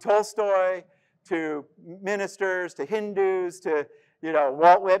Leon Tolstoy to ministers to Hindus to, you know,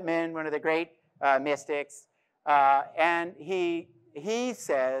 Walt Whitman, one of the great mystics. And he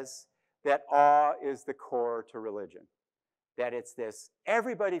says that awe is the core to religion, that it's this,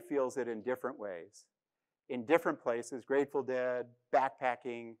 everybody feels it in different ways, in different places, Grateful Dead,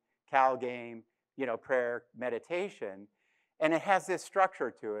 backpacking, Cal game, you know, prayer, meditation. And it has this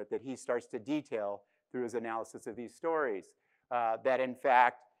structure to it that he starts to detail through his analysis of these stories, that in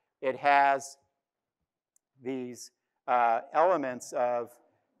fact, it has these elements of,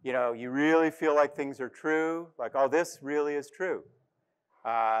 you know, you really feel like things are true, like, oh, this really is true.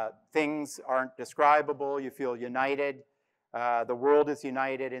 Things aren't describable, you feel united. The world is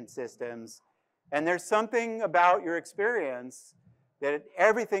united in systems. And there's something about your experience that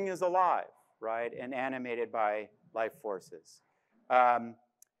everything is alive, right, and animated by life forces.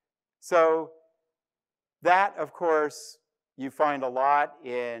 So that, of course, you find a lot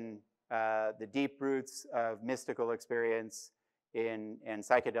in the deep roots of mystical experience and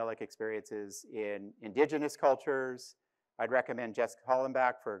psychedelic experiences in indigenous cultures. I'd recommend Jessica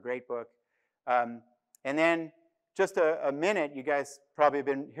Hollenbach for a great book. And then just a minute, you guys probably have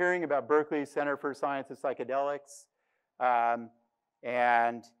been hearing about Berkeley Center for Science of Psychedelics.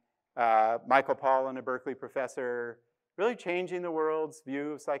 And Michael Pollan, a Berkeley professor, really changing the world's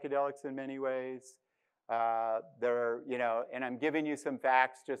view of psychedelics in many ways. And I'm giving you some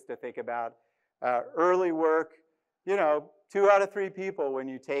facts just to think about. Early work, 2 out of 3 people, when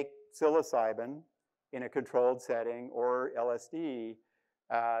you take psilocybin in a controlled setting or LSD,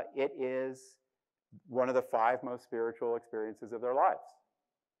 it is one of the 5 most spiritual experiences of their lives.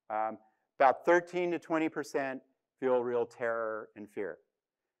 About 13 to 20% feel real terror and fear.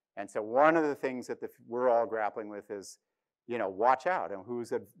 And so one of the things that we're all grappling with is, watch out, and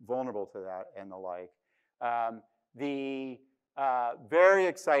who's vulnerable to that and the like. The very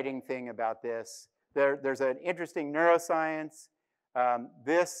exciting thing about this, there's an interesting neuroscience.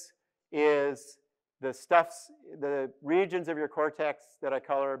 This is the regions of your cortex that I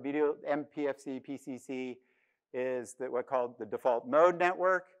color, medial MPFC, PCC, is what's called the default mode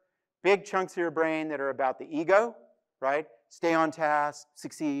network. Big chunks of your brain that are about the ego, right? Stay on task,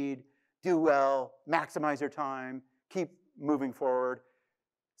 succeed, do well, maximize your time, keep moving forward.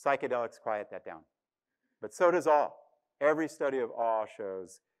 Psychedelics quiet that down. But so does awe. Every study of awe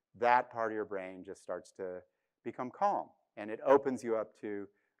shows that part of your brain just starts to become calm, and it opens you up to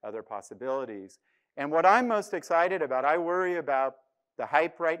other possibilities. And what I'm most excited about, I worry about the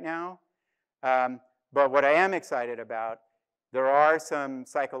hype right now, but what I am excited about, there are some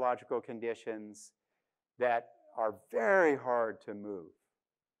psychological conditions that are very hard to move.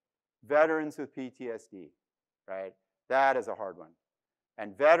 Veterans with PTSD, right? That is a hard one.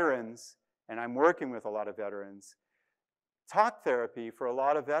 And veterans, and I'm working with a lot of veterans, talk therapy for a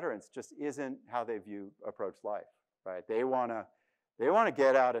lot of veterans just isn't how they approach life, right? They want to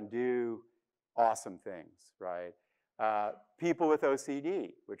get out and do awesome things, right? People with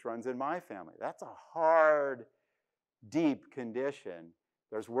OCD, which runs in my family, that's a hard, deep condition.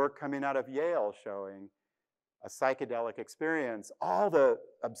 There's work coming out of Yale showing a psychedelic experience, all the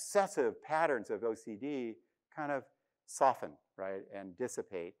obsessive patterns of OCD kind of soften, right, and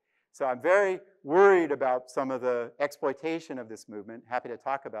dissipate. So I'm very worried about some of the exploitation of this movement. Happy to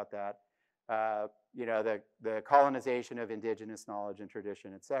talk about that. The colonization of indigenous knowledge and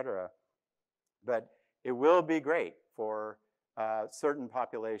tradition, et cetera. But it will be great for certain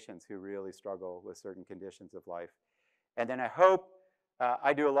populations who really struggle with certain conditions of life. And then I hope,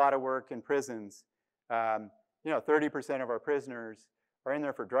 I do a lot of work in prisons. 30% of our prisoners are in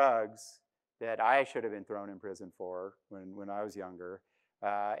there for drugs that I should have been thrown in prison for when I was younger.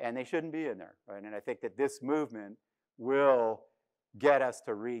 And they shouldn't be in there, right? And I think that this movement will get us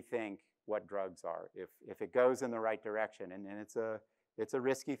to rethink what drugs are if it goes in the right direction. And it's a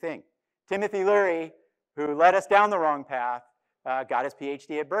risky thing. Timothy Leary, who led us down the wrong path, got his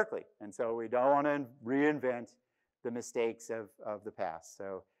PhD at Berkeley. And so we don't want to reinvent the mistakes of the past.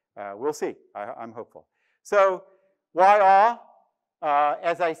 So we'll see. I'm hopeful. So why awe?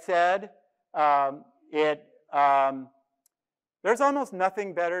 As I said, there's almost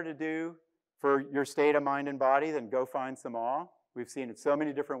nothing better to do for your state of mind and body than go find some awe. We've seen it so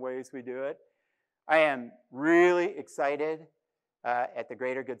many different ways we do it. I am really excited at the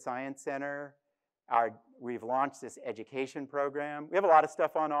Greater Good Science Center. We've launched this education program. We have a lot of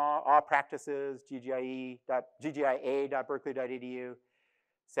stuff on awe practices, ggia.berkeley.edu,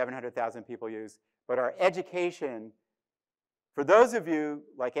 700,000 people use. But our education, for those of you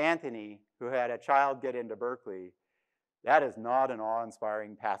like Anthony, who had a child get into Berkeley, that is not an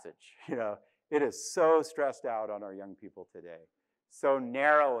awe-inspiring passage. It is so stressed out on our young people today, so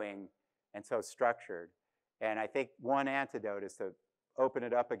narrowing and so structured. And I think one antidote is to open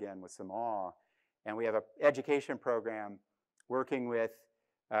it up again with some awe. And we have an education program working with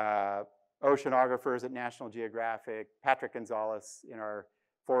oceanographers at National Geographic, Patrick Gonzalez in our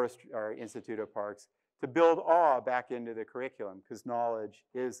Institute of Parks, to build awe back into the curriculum, because knowledge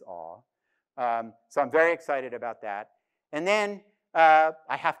is awe. So I'm very excited about that. And then I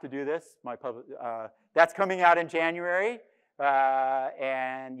have to do this. That's coming out in January,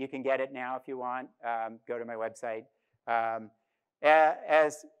 and you can get it now if you want. Go to my website.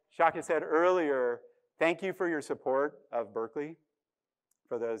 As Shaka said earlier, thank you for your support of Berkeley,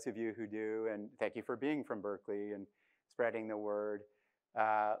 for those of you who do, and thank you for being from Berkeley and spreading the word.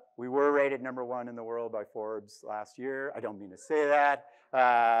 We were rated #1 in the world by Forbes last year. I don't mean to say that.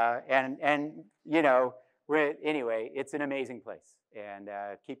 Anyway, it's an amazing place, and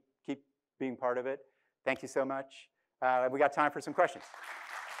keep being part of it. Thank you so much. We got time for some questions.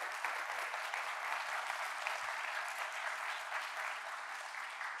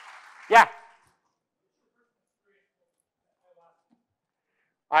 Yeah.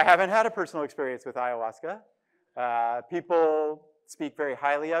 I haven't had a personal experience with ayahuasca. People speak very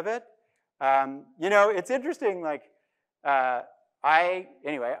highly of it. You know, it's interesting, like,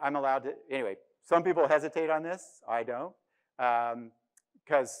 anyway, I'm allowed to, anyway, some people hesitate on this, I don't,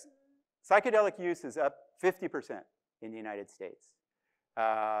 because psychedelic use is up 50% in the United States.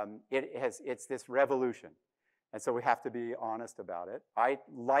 It's this revolution, and so we have to be honest about it. I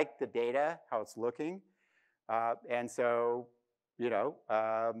like the data, how it's looking, and so, you know,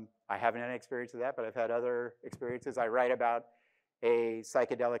 I haven't had any experience with that, but I've had other experiences. I write about a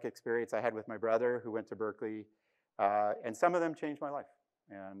psychedelic experience I had with my brother who went to Berkeley, and some of them changed my life.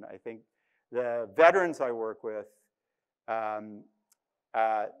 And I think the veterans I work with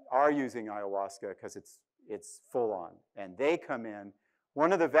are using ayahuasca because it's full on, and they come in.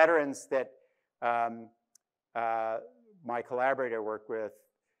 One of the veterans that my collaborator worked with,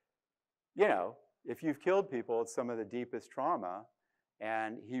 you know, if you've killed people, it's some of the deepest trauma,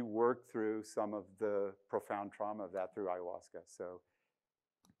 and he worked through some of the profound trauma of that through ayahuasca. So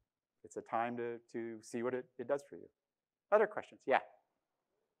it's a time to see what it does for you. Other questions? Yeah.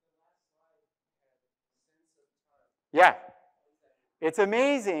 Yeah. It's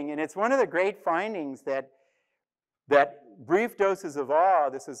amazing, and it's one of the great findings that brief doses of awe,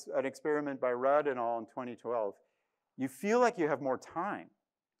 this is an experiment by Rudd and all in 2012, you feel like you have more time,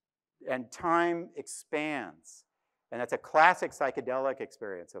 and time expands. And that's a classic psychedelic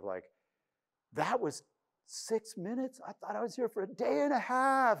experience of like, that was 6 minutes? I thought I was here for a day and a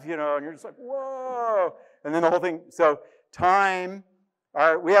half, you know, and you're just like, whoa. And then the whole thing, so time,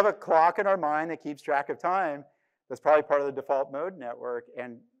 we have a clock in our mind that keeps track of time. That's probably part of the default mode network,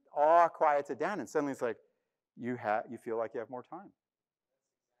 and awe quiets it down, and suddenly it's like, you feel like you have more time.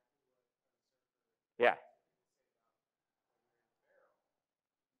 Yeah.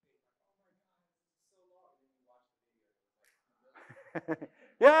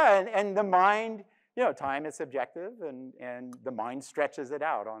 Yeah, and the mind, you know, time is subjective, and the mind stretches it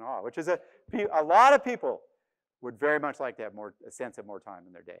out on awe, which is a lot of people would very much like to have a sense of more time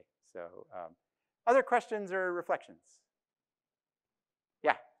in their day. So other questions or reflections?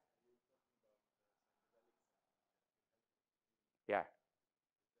 Yeah. Yeah.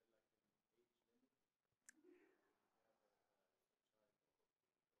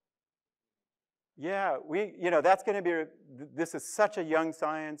 Yeah, you know, that's going to be, this is such a young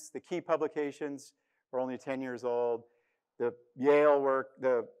science. The key publications are only 10 years old. The Yale work,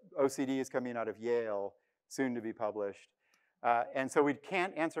 the OCD is coming out of Yale, soon to be published. And so we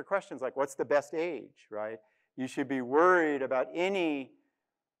can't answer questions like, what's the best age, right? You should be worried about any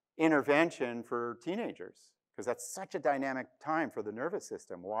intervention for teenagers, because that's such a dynamic time for the nervous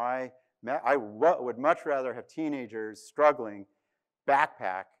system. Why? I would much rather have teenagers struggling,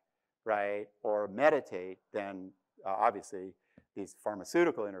 backpack, right, or meditate than obviously these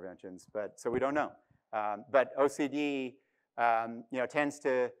pharmaceutical interventions. But so we don't know. But OCD, you know, tends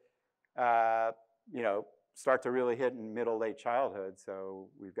to, you know, start to really hit in middle, late childhood. So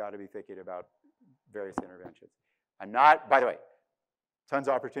we've got to be thinking about various interventions. I'm not, by the way, tons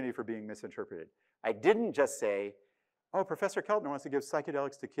of opportunity for being misinterpreted. I didn't just say, oh, Professor Keltner wants to give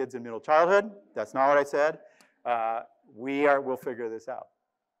psychedelics to kids in middle childhood. That's not what I said. We'll figure this out.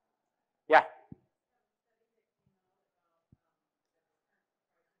 Yeah.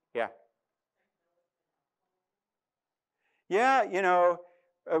 Yeah. Yeah, you know,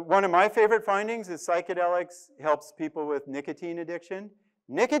 one of my favorite findings is psychedelics helps people with nicotine addiction.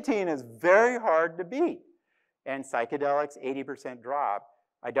 Nicotine is very hard to beat, and psychedelics, 80% drop.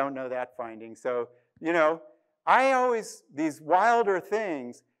 I don't know that finding. So, you know, these wilder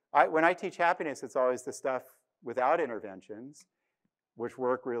things, when I teach happiness, it's always the stuff without interventions, which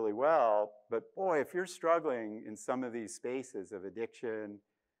work really well. But boy, if you're struggling in some of these spaces of addiction,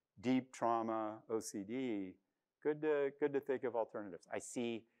 deep trauma, OCD, good to think of alternatives. I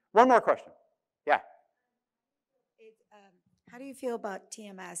see one more question. Yeah. How do you feel about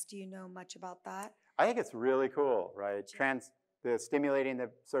TMS? Do you know much about that? I think it's really cool, right? Stimulating the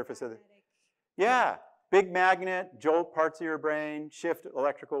surface of the, yeah, big magnet, jolt parts of your brain, shift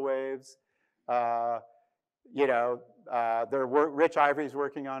electrical waves. You know, Rich Ivory's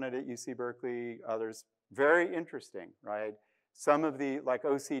working on it at UC Berkeley. Others, very interesting, right? Some of the, like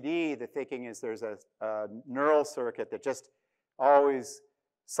OCD, the thinking is there's a neural circuit that just always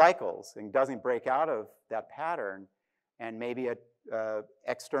cycles and doesn't break out of that pattern, and maybe a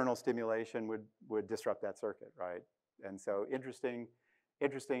external stimulation would disrupt that circuit, right? And so interesting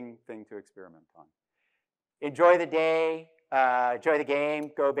thing to experiment on. Enjoy the day, enjoy the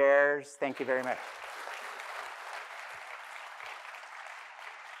game, go Bears. Thank you very much.